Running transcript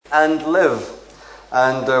and live.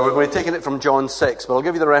 And we're going to be taking it from John 6, but I'll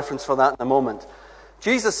give you the reference for that in a moment.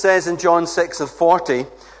 Jesus says in John 6:40,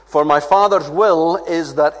 "For my Father's will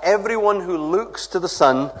is that everyone who looks to the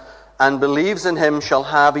Son and believes in him shall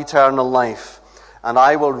have eternal life, and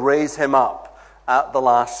I will raise him up at the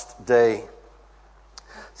last day."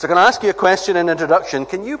 So can I ask you a question in introduction?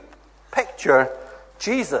 Can you picture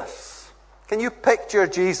Jesus? Can you picture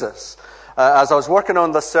Jesus? As I was working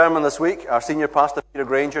on this sermon this week, our senior pastor, Peter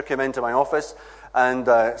Granger, came into my office and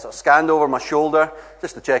sort of scanned over my shoulder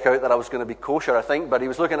just to check out that I was going to be kosher, I think. But he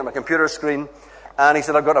was looking at my computer screen and he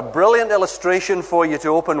said, "I've got a brilliant illustration for you to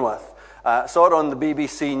open with." Saw it on the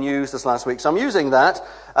BBC News this last week. So I'm using that.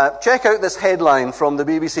 Check out this headline from the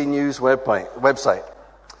BBC News website.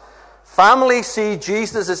 "Family see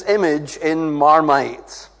Jesus' image in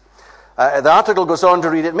Marmite." The article goes on to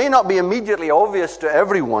read, "It may not be immediately obvious to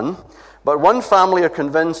everyone, but one family are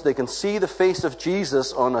convinced they can see the face of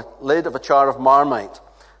Jesus on a lid of a jar of Marmite.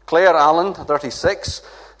 Claire Allen, 36,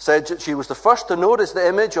 said that she was the first to notice the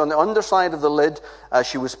image on the underside of the lid as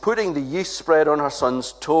she was putting the yeast spread on her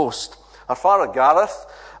son's toast. Her father, Gareth,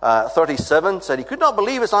 37, said he could not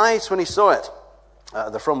believe his eyes when he saw it."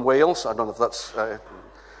 They're from Wales. I don't know if that's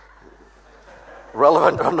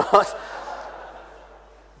relevant or not.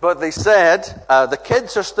 But they said, "The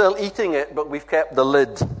kids are still eating it, but we've kept the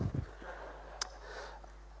lid."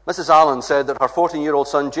 Mrs. Allen said that her 14-year-old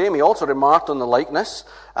son Jamie also remarked on the likeness,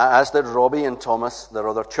 as did Robbie and Thomas, their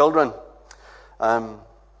other children.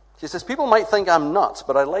 She says, "People might think I'm nuts,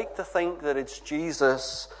 but I like to think that it's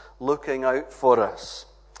Jesus looking out for us."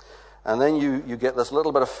 And then you get this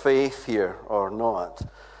little bit of faith here, or not.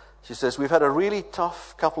 She says, "We've had a really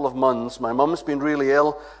tough couple of months. My mum's been really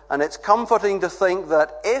ill, and it's comforting to think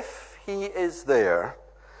that if he is there,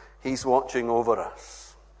 he's watching over us."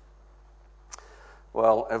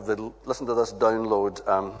 Well, if they listen to this download,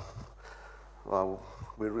 well,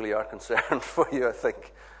 we really are concerned for you, I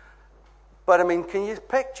think. But I mean, can you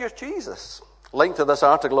picture Jesus? Linked to this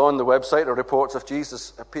article on the website are reports of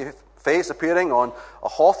Jesus' face appearing on a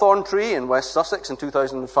hawthorn tree in West Sussex in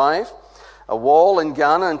 2005, a wall in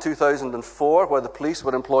Ghana in 2004 where the police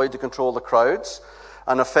were employed to control the crowds,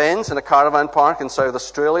 and a fence in a caravan park in South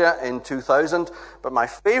Australia in 2000. But my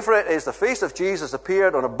favourite is the face of Jesus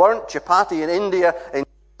appeared on a burnt chapati in India in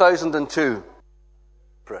 2002.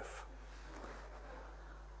 Proof.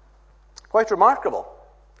 Quite remarkable,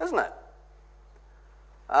 isn't it?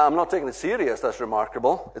 I'm not taking it serious, that's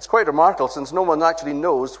remarkable. It's quite remarkable since no one actually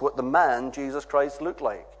knows what the man Jesus Christ looked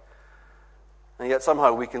like. And yet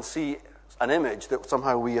somehow we can see an image that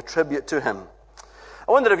somehow we attribute to him.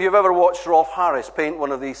 I wonder if you've ever watched Rolf Harris paint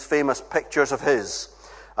one of these famous pictures of his,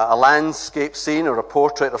 a landscape scene or a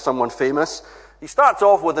portrait of someone famous. He starts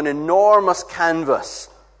off with an enormous canvas,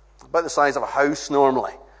 about the size of a house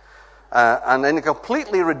normally. And then a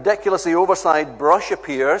completely ridiculously oversized brush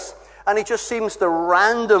appears, and he just seems to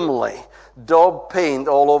randomly daub paint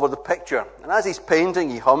all over the picture. And as he's painting,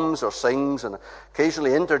 he hums or sings and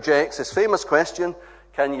occasionally interjects his famous question,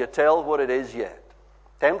 "Can you tell what it is yet?"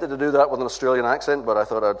 Tempted to do that with an Australian accent, but I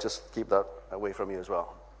thought I'd just keep that away from you as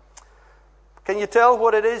well. "Can you tell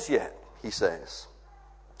what it is yet?" he says.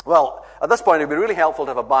 Well, at this point, it would be really helpful to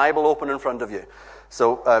have a Bible open in front of you.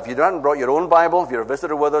 So if you haven't brought your own Bible, if you're a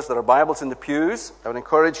visitor with us, there are Bibles in the pews. I would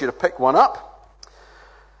encourage you to pick one up.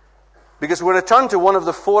 Because we're going to turn to one of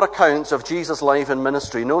the 4 accounts of Jesus' life and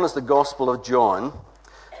ministry, known as the Gospel of John.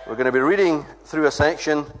 We're going to be reading through a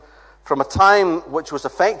section from a time which was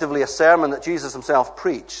effectively a sermon that Jesus himself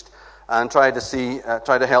preached and tried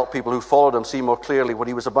to help people who followed him see more clearly what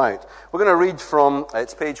he was about. We're going to read from,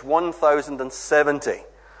 it's page 1070,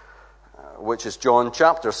 which is John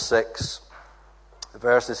chapter 6,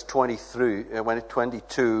 verses 20 through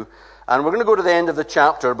 22. And we're going to go to the end of the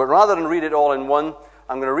chapter, but rather than read it all in one,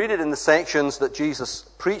 I'm going to read it in the sections that Jesus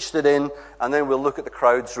preached it in, and then we'll look at the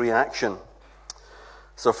crowd's reaction.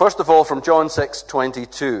 So first of all, from John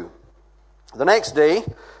 6:22. The next day,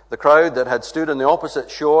 the crowd that had stood on the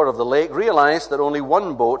opposite shore of the lake realized that only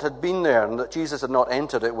one boat had been there, and that Jesus had not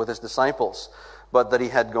entered it with his disciples, but that they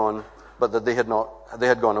had gone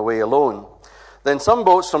away alone. Then some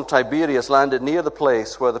boats from Tiberias landed near the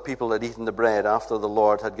place where the people had eaten the bread after the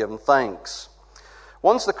Lord had given thanks.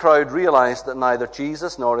 Once the crowd realized that neither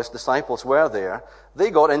Jesus nor his disciples were there, they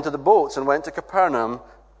got into the boats and went to Capernaum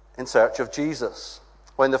in search of Jesus.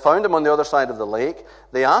 When they found him on the other side of the lake,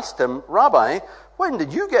 they asked him, "Rabbi, when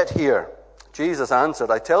did you get here?" Jesus answered,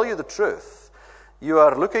 "I tell you the truth. You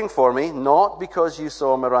are looking for me not because you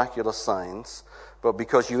saw miraculous signs, but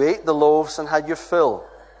because you ate the loaves and had your fill.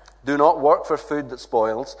 Do not work for food that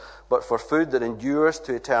spoils, but for food that endures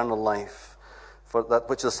to eternal life. for that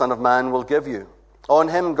which the Son of Man will give you. On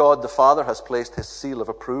him God the Father has placed his seal of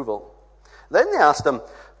approval. Then they asked him,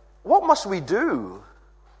 what must we do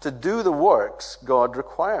to do the works God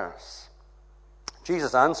requires?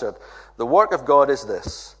 Jesus answered, the work of God is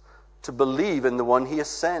this, to believe in the one he has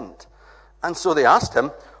sent. And so they asked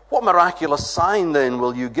him, what miraculous sign then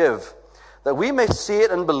will you give, that we may see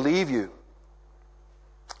it and believe you?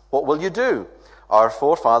 What will you do? Our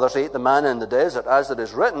forefathers ate the manna in the desert, as it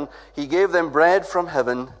is written, he gave them bread from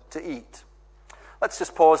heaven to eat. Let's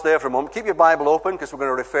just pause there for a moment. Keep your Bible open, because we're going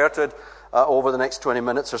to refer to it over the next 20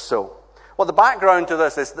 minutes or so. Well, the background to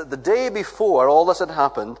this is that the day before all this had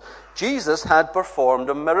happened, Jesus had performed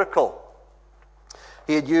a miracle.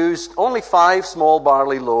 He had used only 5 small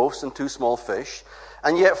barley loaves and 2 small fish,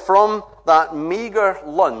 and yet from that meager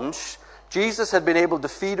lunch, Jesus had been able to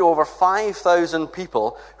feed over 5,000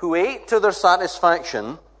 people who ate to their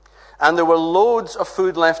satisfaction, and there were loads of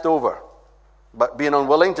food left over. But being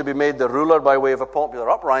unwilling to be made the ruler by way of a popular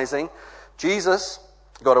uprising, Jesus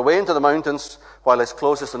got away into the mountains while his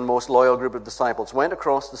closest and most loyal group of disciples went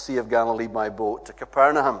across the Sea of Galilee by boat to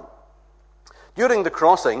Capernaum. During the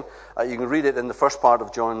crossing, you can read it in the first part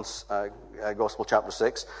of John's Gospel, chapter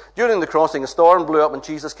 6. During the crossing, a storm blew up and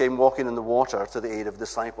Jesus came walking in the water to the aid of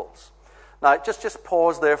disciples. Now, just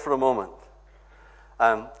pause there for a moment.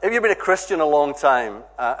 If you've been a Christian a long time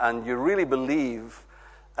and you really believe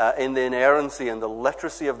in the inerrancy and the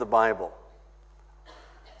literacy of the Bible,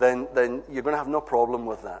 then you're going to have no problem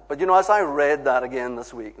with that. But as I read that again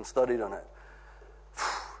this week and studied on it,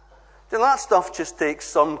 then that stuff just takes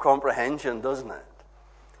some comprehension, doesn't it?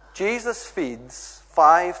 Jesus feeds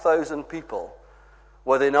 5,000 people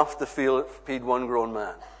with enough to feed one grown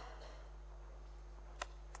man.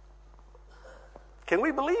 Can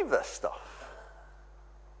we believe this stuff?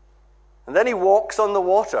 And then he walks on the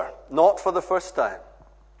water, not for the first time.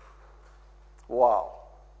 Wow.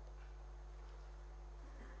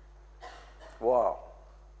 Wow.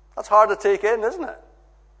 That's hard to take in, isn't it?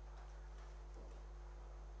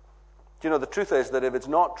 The truth is that if it's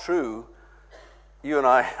not true, you and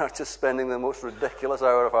I are just spending the most ridiculous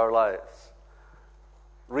hour of our lives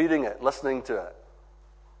reading it, listening to it.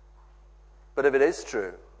 But if it is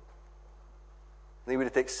true, then we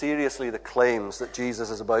need to take seriously the claims that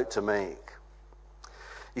Jesus is about to make.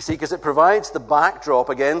 You see, because it provides the backdrop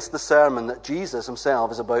against the sermon that Jesus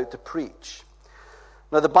himself is about to preach.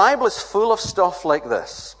 Now, the Bible is full of stuff like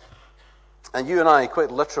this, and you and I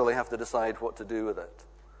quite literally have to decide what to do with it.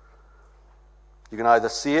 You can either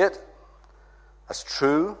see it as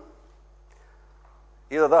true,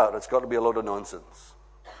 either that, or it's got to be a load of nonsense.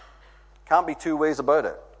 Can't be two ways about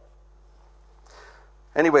it.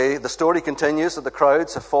 Anyway, the story continues that the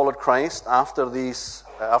crowds have followed Christ after this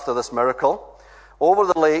miracle over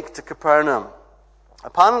the lake to Capernaum,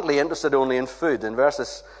 apparently interested only in food. In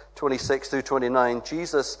verses 26 through 29,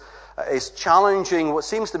 Jesus is challenging what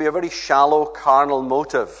seems to be a very shallow carnal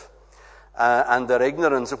motive and their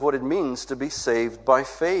ignorance of what it means to be saved by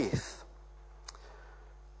faith.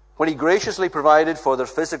 When he graciously provided for their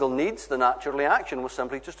physical needs, the natural reaction was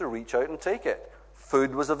simply just to reach out and take it.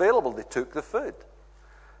 Food was available. They took the food.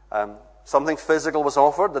 Something physical was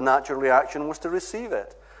offered. The natural reaction was to receive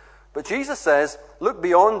it. But Jesus says, look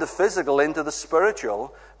beyond the physical into the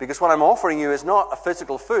spiritual, because what I'm offering you is not a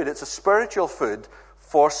physical food, it's a spiritual food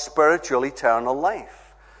for spiritual eternal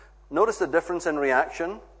life. Notice the difference in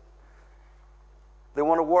reaction. They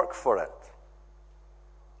want to work for it.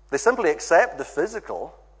 They simply accept the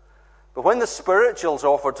physical, but when the spiritual is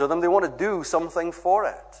offered to them, they want to do something for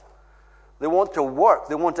it. They want to work.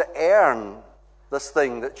 They want to earn this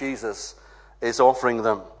thing that Jesus is offering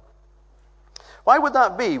them. Why would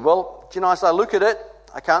that be? Well, as I look at it,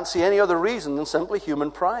 I can't see any other reason than simply human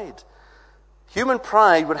pride. Human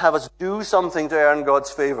pride would have us do something to earn God's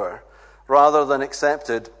favor rather than accept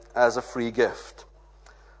it as a free gift.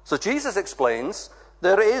 So Jesus explains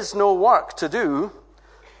there is no work to do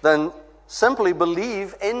than simply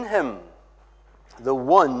believe in him, the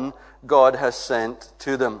one God has sent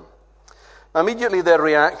to them. Now, immediately their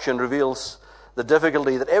reaction reveals the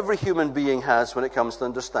difficulty that every human being has when it comes to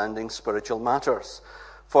understanding spiritual matters.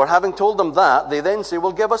 For having told them that, they then say,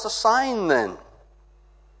 well, give us a sign then.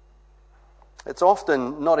 It's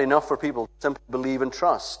often not enough for people to simply believe and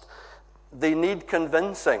trust. They need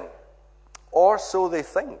convincing, or so they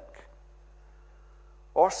think.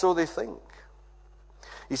 Or so they think.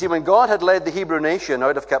 You see, when God had led the Hebrew nation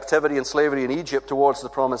out of captivity and slavery in Egypt towards the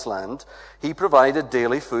promised land, he provided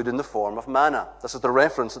daily food in the form of manna. This is the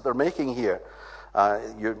reference that they're making here.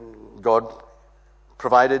 God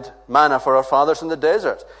provided manna for our fathers in the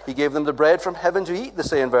desert. He gave them the bread from heaven to eat, they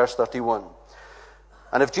say in verse 31.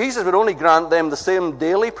 And if Jesus would only grant them the same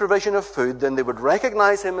daily provision of food, then they would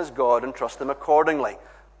recognize him as God and trust him accordingly.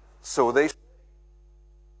 So they.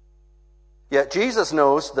 Yet Jesus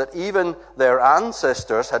knows that even their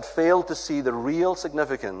ancestors had failed to see the real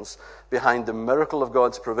significance behind the miracle of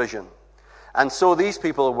God's provision. And so these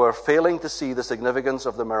people were failing to see the significance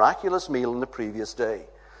of the miraculous meal in the previous day.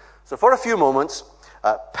 So for a few moments,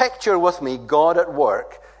 picture with me God at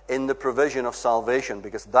work in the provision of salvation,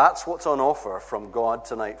 because that's what's on offer from God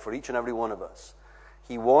tonight for each and every one of us.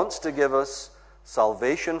 He wants to give us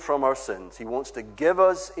salvation from our sins. He wants to give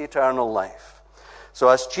us eternal life. So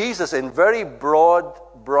as Jesus, in very broad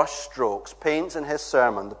brush strokes, paints in his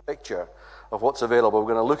sermon the picture of what's available,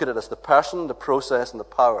 we're going to look at it as the person, the process, and the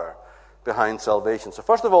power behind salvation. So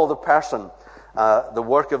first of all, the person, the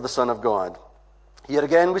work of the Son of God. Here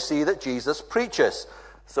again we see that Jesus preaches.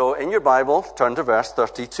 So in your Bible, turn to verse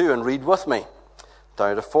 32 and read with me,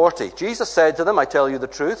 down to 40. Jesus said to them, I tell you the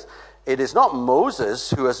truth, it is not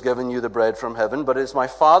Moses who has given you the bread from heaven, but it is my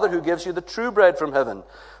Father who gives you the true bread from heaven.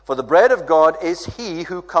 For the bread of God is he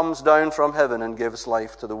who comes down from heaven and gives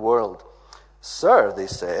life to the world. Sir, they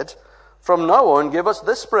said, from now on give us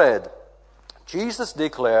this bread. Jesus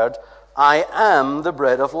declared, I am the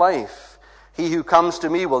bread of life. He who comes to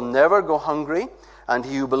me will never go hungry, and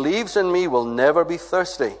he who believes in me will never be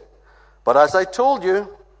thirsty. But as I told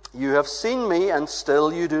you, you have seen me, and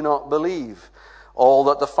still you do not believe. All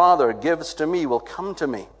that the Father gives to me will come to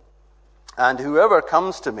me, and whoever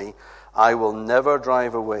comes to me, I will never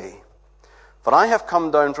drive away. For I have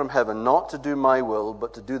come down from heaven not to do my will,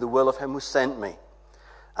 but to do the will of him who sent me.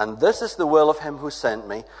 And this is the will of him who sent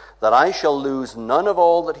me, that I shall lose none of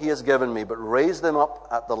all that he has given me, but raise them up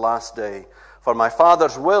at the last day. For my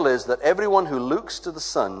Father's will is that everyone who looks to the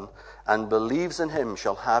Son and believes in him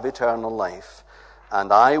shall have eternal life,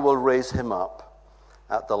 and I will raise him up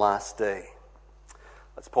at the last day.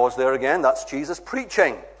 Let's pause there again. That's Jesus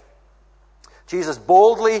preaching. Jesus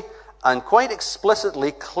boldly and quite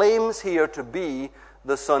explicitly claims here to be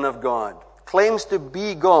the Son of God. Claims to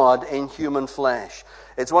be God in human flesh.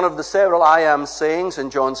 It's one of the several I am sayings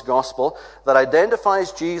in John's Gospel that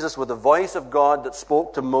identifies Jesus with the voice of God that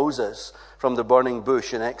spoke to Moses from the burning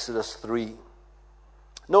bush in Exodus 3.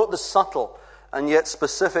 Note the subtle and yet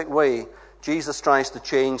specific way Jesus tries to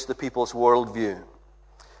change the people's worldview.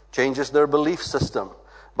 Changes their belief system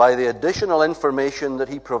by the additional information that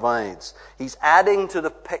he provides. He's adding to the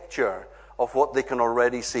picture of what they can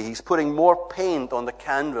already see. He's putting more paint on the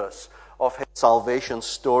canvas of his salvation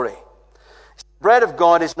story. The bread of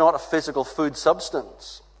God is not a physical food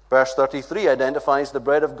substance. Verse 33 identifies the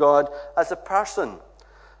bread of God as a person,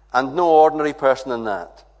 and no ordinary person in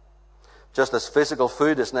that. Just as physical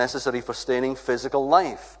food is necessary for sustaining physical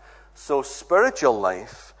life, so spiritual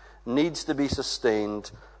life needs to be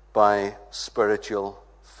sustained by spiritual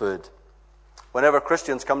food. Whenever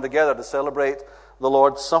Christians come together to celebrate the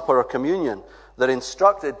Lord's Supper or communion, they're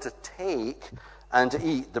instructed to take and to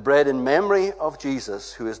eat the bread in memory of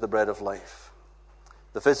Jesus, who is the bread of life.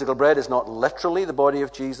 The physical bread is not literally the body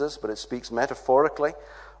of Jesus, but it speaks metaphorically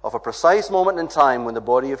of a precise moment in time when the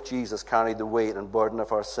body of Jesus carried the weight and burden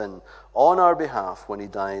of our sin on our behalf when he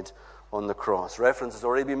died on the cross. Reference has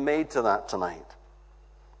already been made to that tonight.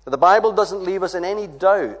 The Bible doesn't leave us in any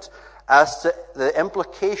doubt as to the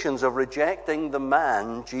implications of rejecting the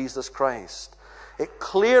man, Jesus Christ. It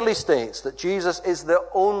clearly states that Jesus is the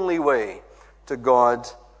only way to God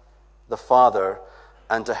the Father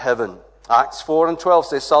and to heaven. Acts 4:12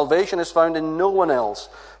 says, salvation is found in no one else,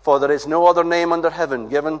 for there is no other name under heaven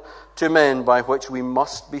given to men by which we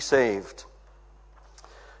must be saved.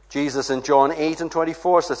 Jesus in John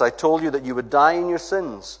 8:24 says, I told you that you would die in your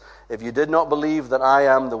sins. If you did not believe that I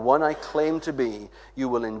am the one I claim to be, you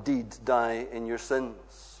will indeed die in your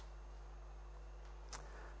sins.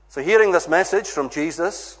 So hearing this message from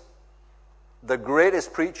Jesus, the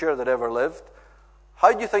greatest preacher that ever lived,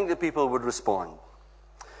 how do you think the people would respond?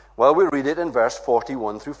 Well, we read it in verse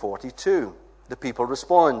 41 through 42. The people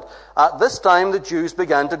respond. At this time the Jews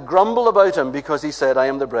began to grumble about him because he said, I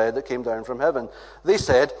am the bread that came down from heaven. They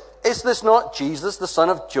said, is this not Jesus, the son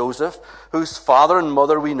of Joseph, whose father and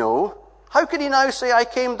mother we know? How can he now say, I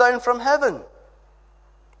came down from heaven?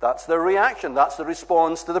 That's their reaction. That's the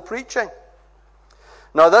response to the preaching.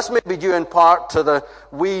 Now, this may be due in part to the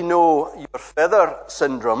we know your feather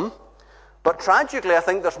syndrome, but tragically, I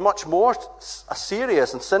think there's much more a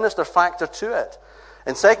serious and sinister factor to it.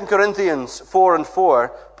 In 2 Corinthians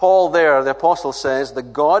 4:4, Paul there, the apostle, says, the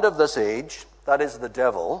God of this age, that is the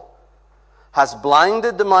devil, has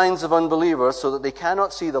blinded the minds of unbelievers so that they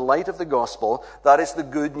cannot see the light of the gospel, that is the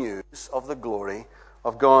good news of the glory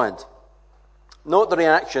of God. Note the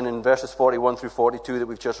reaction in verses 41 through 42 that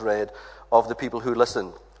we've just read of the people who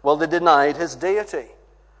listened. Well, they denied his deity.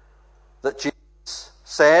 That Jesus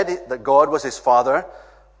said that God was his father,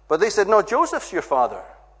 but they said, no, Joseph's your father.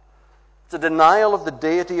 It's a denial of the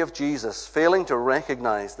deity of Jesus, failing to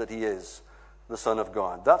recognize that he is the Son of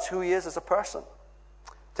God. That's who he is as a person.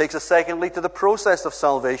 Takes us secondly to the process of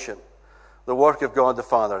salvation, the work of God the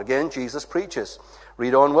Father. Again, Jesus preaches.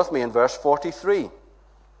 Read on with me in verse 43.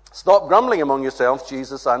 Stop grumbling among yourselves,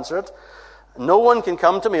 Jesus answered. No one can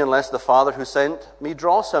come to me unless the Father who sent me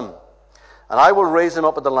draws him. And I will raise him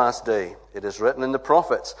up at the last day. It is written in the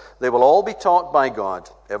prophets, they will all be taught by God.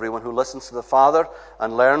 Everyone who listens to the Father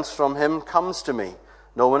and learns from him comes to me.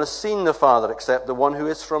 No one has seen the Father except the one who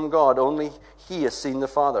is from God. Only he has seen the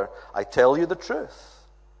Father. I tell you the truth.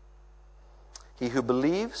 He who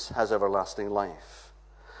believes has everlasting life.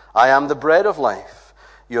 I am the bread of life.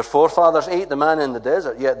 Your forefathers ate the manna in the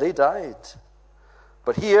desert, yet they died.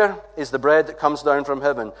 But here is the bread that comes down from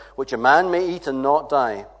heaven, which a man may eat and not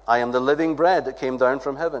die. I am the living bread that came down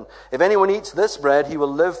from heaven. If anyone eats this bread, he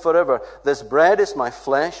will live forever. This bread is my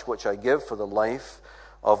flesh, which I give for the life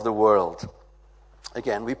of the world.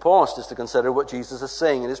 Again, we pause just to consider what Jesus is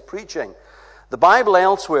saying in his preaching. The Bible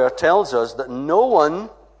elsewhere tells us that no one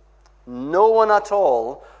at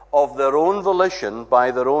all, of their own volition,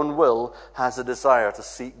 by their own will, has a desire to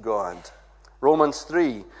seek God. Romans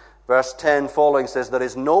 3, verse 10 following says, there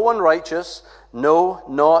is no one righteous, no,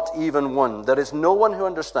 not even one. There is no one who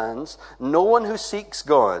understands, no one who seeks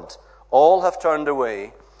God. All have turned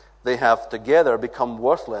away. They have together become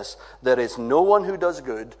worthless. There is no one who does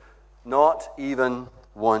good, not even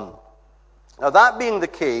one. Now, that being the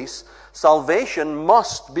case, salvation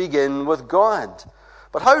must begin with God.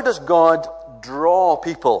 But how does God draw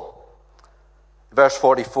people? Verse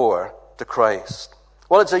 44, to Christ.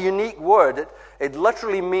 Well, it's a unique word. It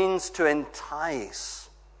literally means to entice.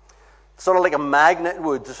 Sort of like a magnet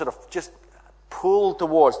would, to sort of just pull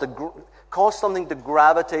towards, to cause something to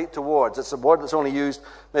gravitate towards. It's a word that's only used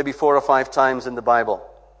maybe 4 or 5 times in the Bible.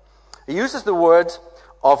 He uses the word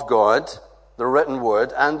of God, the written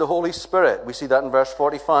word, and the Holy Spirit. We see that in verse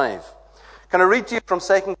 45. Can I read to you from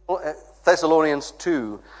 2 Thessalonians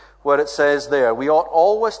 2, where it says there, we ought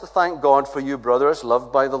always to thank God for you, brothers,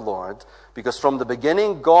 loved by the Lord, because from the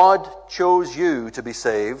beginning God chose you to be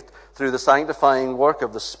saved through the sanctifying work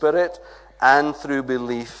of the Spirit and through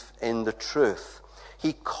belief in the truth.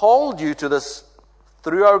 He called you to this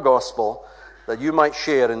through our gospel, that you might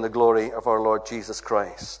share in the glory of our Lord Jesus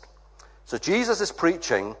Christ. So Jesus is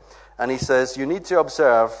preaching, and he says, you need to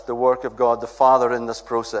observe the work of God the Father in this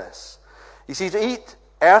process. You see, to eat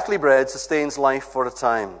earthly bread sustains life for a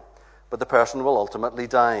time, but the person will ultimately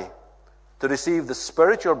die. To receive the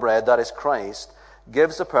spiritual bread, that is Christ,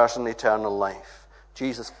 gives a person eternal life.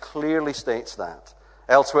 Jesus clearly states that.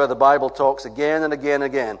 Elsewhere, the Bible talks again and again and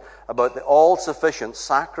again about the all-sufficient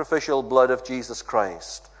sacrificial blood of Jesus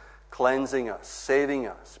Christ, cleansing us, saving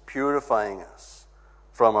us, purifying us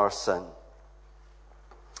from our sin.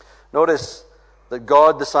 Notice that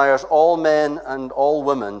God desires all men and all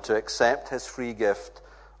women to accept his free gift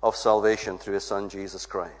of salvation through his Son, Jesus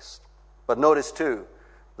Christ. But notice, too,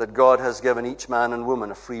 that God has given each man and woman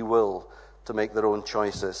a free will to make their own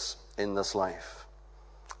choices in this life.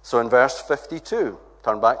 So in verse 52,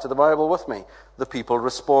 turn back to the Bible with me, the people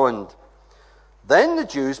respond. Then the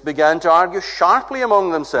Jews began to argue sharply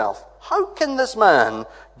among themselves, how can this man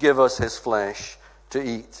give us his flesh to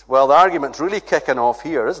eat? Well, the argument's really kicking off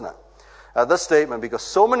here, isn't it? At this statement, because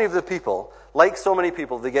so many of the people, like so many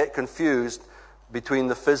people, they get confused between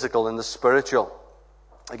the physical and the spiritual.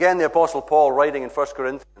 Again, the Apostle Paul, writing in 1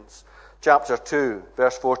 Corinthians chapter 2,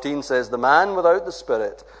 verse 14 says, the man without the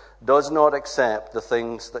Spirit does not accept the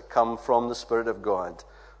things that come from the Spirit of God,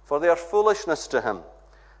 for they are foolishness to him,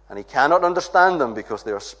 and he cannot understand them because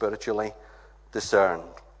they are spiritually discerned.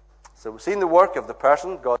 So we've seen the work of the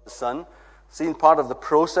person, God the Son, seen part of the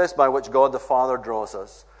process by which God the Father draws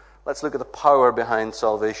us. Let's look at the power behind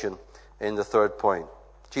salvation in the third point.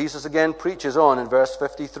 Jesus again preaches on in verse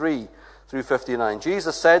 53 through 59.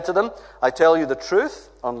 Jesus said to them, I tell you the truth,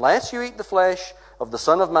 unless you eat the flesh of the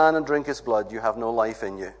Son of Man and drink his blood, you have no life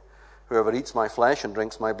in you. Whoever eats my flesh and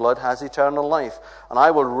drinks my blood has eternal life, and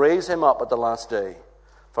I will raise him up at the last day.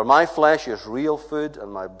 For my flesh is real food,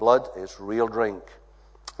 and my blood is real drink.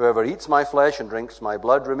 Whoever eats my flesh and drinks my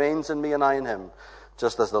blood remains in me, and I in him.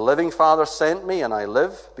 Just as the living Father sent me, and I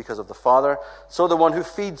live because of the Father, so the one who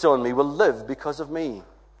feeds on me will live because of me.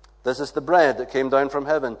 This is the bread that came down from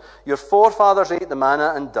heaven. Your forefathers ate the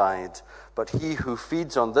manna and died, but he who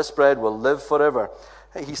feeds on this bread will live forever.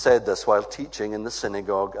 He said this while teaching in the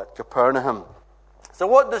synagogue at Capernaum. So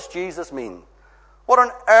what does Jesus mean What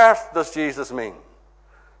on earth does Jesus mean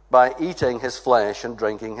by eating his flesh and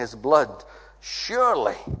drinking his blood?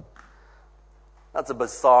 Surely, that's a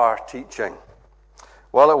bizarre teaching.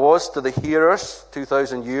 Well, it was to the hearers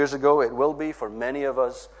 2,000 years ago. It will be for many of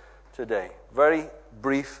us today. Very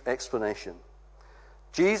brief explanation.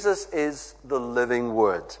 Jesus is the living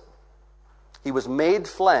Word. He was made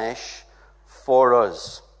flesh for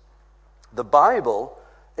us. The Bible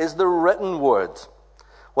is the written Word.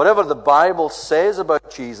 Whatever the Bible says about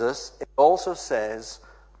Jesus, it also says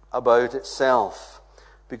about itself.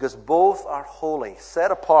 Because both are holy,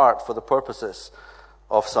 set apart for the purposes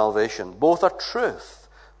of salvation. Both are truth.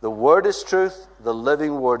 The Word is truth. The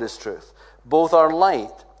living Word is truth. Both are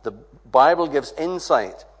light. The Bible gives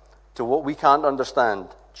insight to what we can't understand.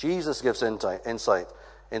 Jesus gives insight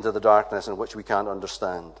into the darkness in which we can't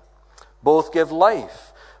understand. Both give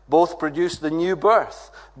life. Both produce the new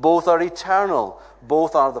birth. Both are eternal.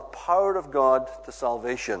 Both are the power of God to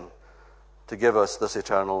salvation to give us this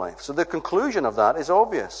eternal life. So the conclusion of that is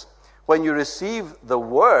obvious. When you receive the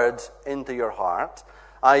Word into your heart,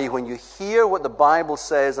 i.e., when you hear what the Bible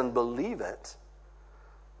says and believe it,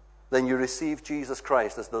 then you receive Jesus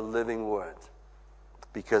Christ as the living Word,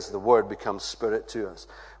 because the Word becomes spirit to us.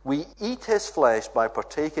 We eat his flesh by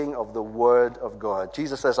partaking of the Word of God.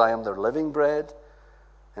 Jesus says, I am the living bread,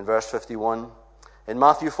 in verse 51. In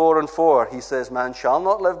Matthew 4:4, he says, man shall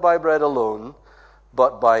not live by bread alone,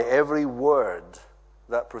 but by every word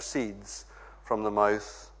that proceeds from the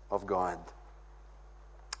mouth of God.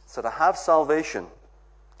 So to have salvation,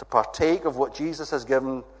 to partake of what Jesus has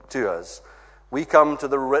given to us, we come to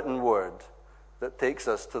the written Word that takes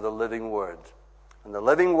us to the living Word. And the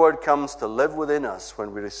living Word comes to live within us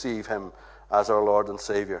when we receive him as our Lord and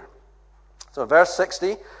Savior. So in verse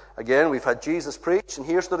 60, again, we've had Jesus preach, and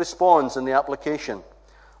here's the response in the application.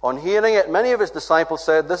 On hearing it, many of his disciples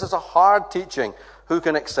said, this is a hard teaching. Who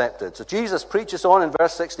can accept it? So Jesus preaches on in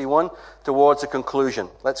verse 61 towards a conclusion.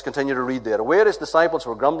 Let's continue to read there. Aware his disciples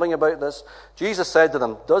were grumbling about this, Jesus said to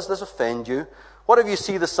them, does this offend you? What if you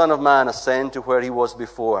see the Son of Man ascend to where he was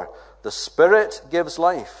before? The Spirit gives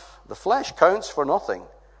life. The flesh counts for nothing.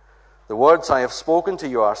 The words I have spoken to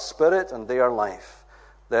you are spirit and they are life.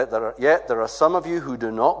 Yet there are some of you who do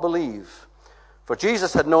not believe. For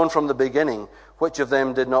Jesus had known from the beginning which of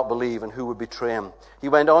them did not believe and who would betray him. He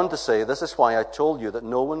went on to say, this is why I told you that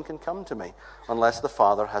no one can come to me unless the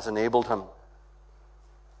Father has enabled him.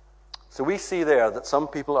 So we see there that some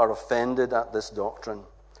people are offended at this doctrine,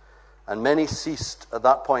 and many ceased at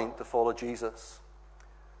that point to follow Jesus.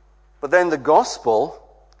 But then the gospel,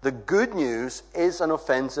 the good news, is an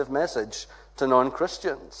offensive message to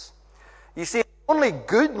non-Christians. You see, only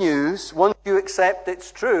good news once you accept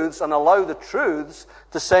its truths and allow the truths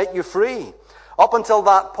to set you free. Up until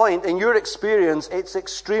that point, in your experience, it's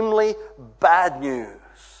extremely bad news,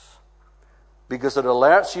 because it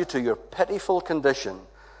alerts you to your pitiful condition,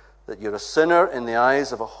 that you're a sinner in the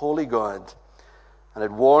eyes of a holy God, and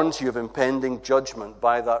it warns you of impending judgment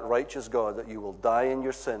by that righteous God, that you will die in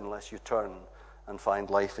your sin unless you turn and find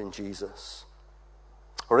life in Jesus.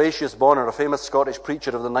 Horatius Bonar, a famous Scottish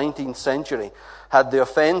preacher of the 19th century, had the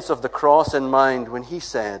offense of the cross in mind when he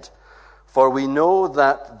said, for we know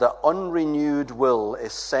that the unrenewed will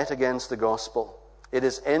is set against the gospel. It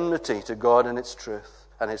is enmity to God and its truth,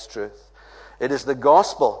 and his truth. It is the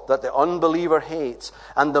gospel that the unbeliever hates,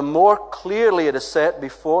 and the more clearly it is set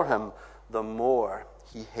before him, the more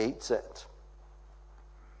he hates it.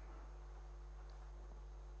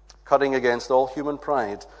 Cutting against all human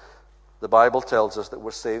pride, the Bible tells us that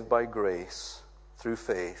we're saved by grace through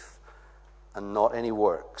faith and not any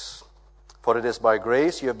works. For it is by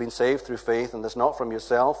grace you have been saved through faith, and this not from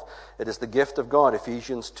yourself. It is the gift of God.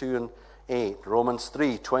 Ephesians 2:8. Romans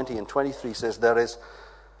 3:20 and 23 says,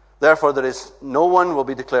 Therefore there is no one will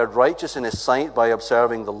be declared righteous in his sight by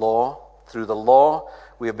observing the law. Through the law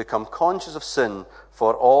we have become conscious of sin,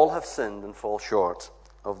 for all have sinned and fall short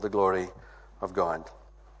of the glory of God.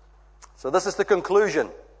 So this is the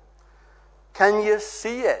conclusion. Can you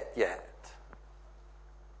see it yet?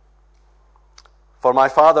 For my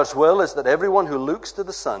Father's will is that everyone who looks to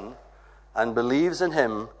the Son and believes in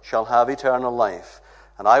him shall have eternal life,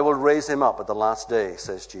 and I will raise him up at the last day,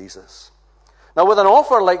 says Jesus. Now, with an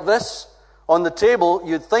offer like this on the table,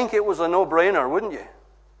 you'd think it was a no-brainer, wouldn't you?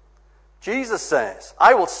 Jesus says,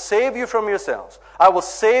 I will save you from yourselves. I will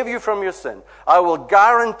save you from your sin. I will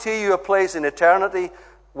guarantee you a place in eternity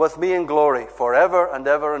with me in glory forever and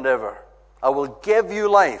ever and ever. I will give you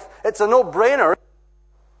life. It's a no-brainer.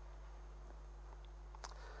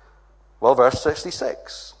 Well, verse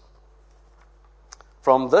 66.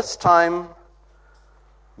 From this time,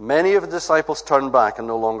 many of the disciples turned back and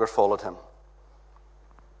no longer followed him.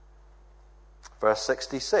 verse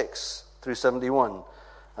 66 through 71.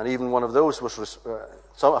 And even one of those was,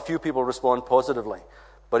 a few people respond positively,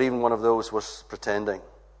 but even one of those was pretending.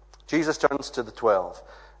 Jesus turns to the 12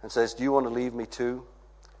 and says, "Do you want to leave me too?"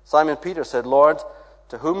 Simon Peter said, "Lord,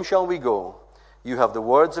 to whom shall we go? You have the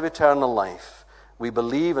words of eternal life. We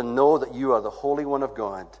believe and know that you are the Holy One of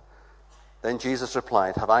God." Then Jesus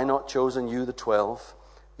replied, "Have I not chosen you, the 12?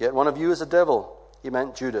 Yet one of you is a devil." He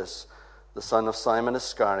meant Judas, the son of Simon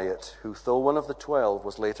Iscariot, who, though one of the 12,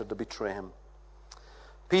 was later to betray him.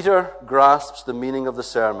 Peter grasps the meaning of the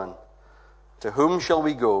sermon. To whom shall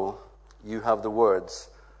we go? You have the words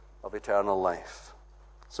of eternal life.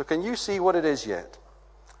 So can you see what it is yet?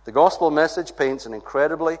 The gospel message paints an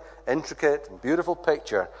incredibly intricate and beautiful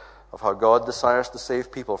picture of how God desires to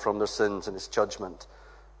save people from their sins and his judgment.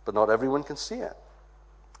 But not everyone can see it.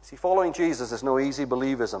 See, following Jesus is no easy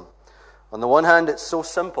believism. On the one hand, it's so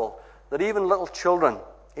simple that even little children,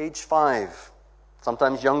 age 5,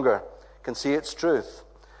 sometimes younger, can see its truth.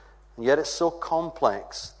 And yet it's so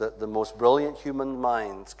complex that the most brilliant human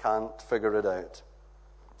minds can't figure it out.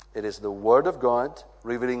 It is the Word of God,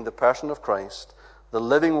 revealing the person of Christ, the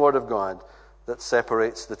living Word of God, that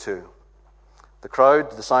separates the two. The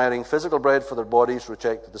crowd, desiring physical bread for their bodies,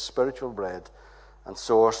 rejected the spiritual bread and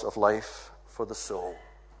source of life for the soul.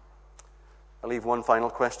 I leave one final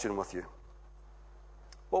question with you.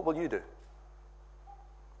 What will you do?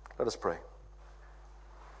 Let us pray.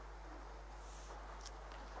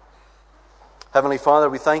 Heavenly Father,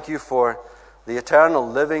 we thank you for the eternal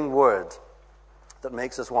living Word that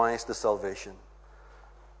makes us wise to salvation.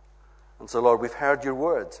 And so, Lord, we've heard your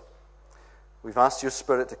word. We've asked your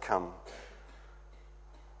Spirit to come.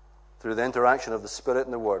 Through the interaction of the Spirit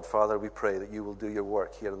and the Word, Father, we pray that you will do your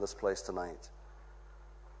work here in this place tonight.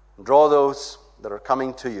 And draw those that are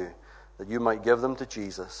coming to you, that you might give them to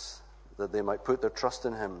Jesus, that they might put their trust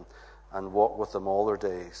in him and walk with them all their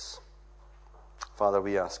days. Father,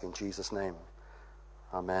 we ask in Jesus' name.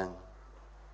 Amen.